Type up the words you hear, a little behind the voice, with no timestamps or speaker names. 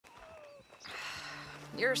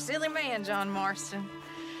You're a silly man, John Marston.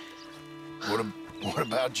 What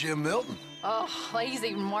about Jim Milton? Oh, he's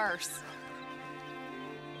even worse.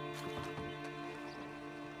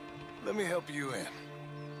 Let me help you in.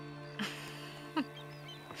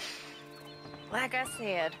 Like I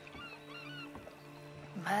said,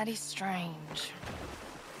 mighty strange.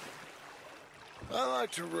 I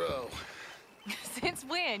like to row. Since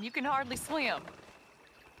when? You can hardly swim.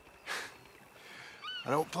 I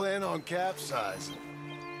don't plan on capsizing.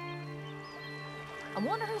 I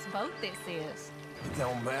wonder whose boat this is. It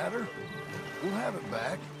don't matter. We'll have it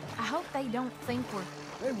back. I hope they don't think we're...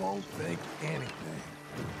 They won't think anything.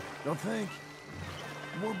 Don't think.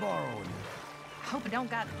 We're borrowing it. I hope it don't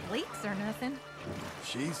got leaks or nothing.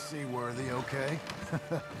 She's seaworthy, okay?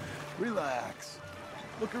 Relax.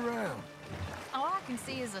 Look around. All I can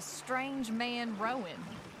see is a strange man rowing.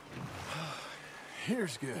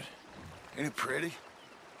 Here's good. Ain't it pretty?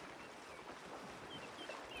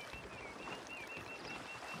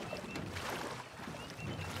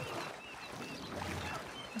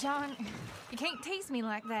 John, you can't tease me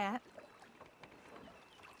like that.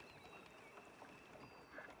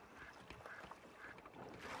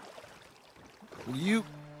 Will you...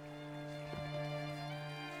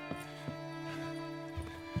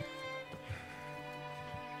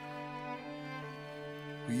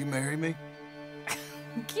 Will you marry me?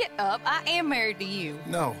 Get up. I am married to you.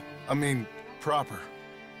 No, I mean proper.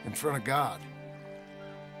 In front of God.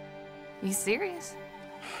 You serious?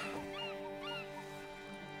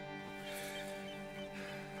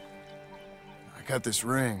 I got this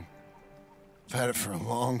ring. I've had it for a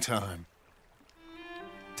long time.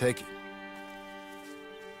 Take it.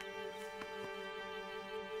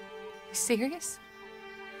 You serious?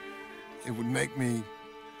 It would make me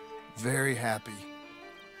very happy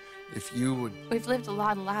if you would... We've lived a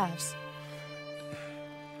lot of lives.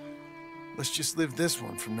 Let's just live this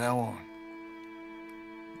one from now on.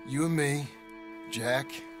 You and me,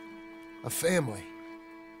 Jack, a family,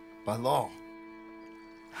 by law.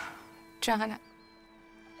 John,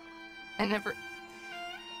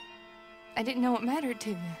 I didn't know it mattered to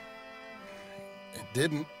you. It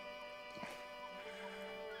didn't.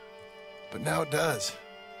 But now it does.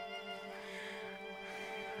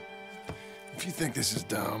 If you think this is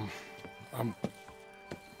dumb, I'm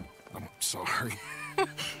sorry.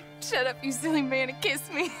 Shut up, you silly man, and kiss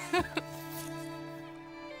me.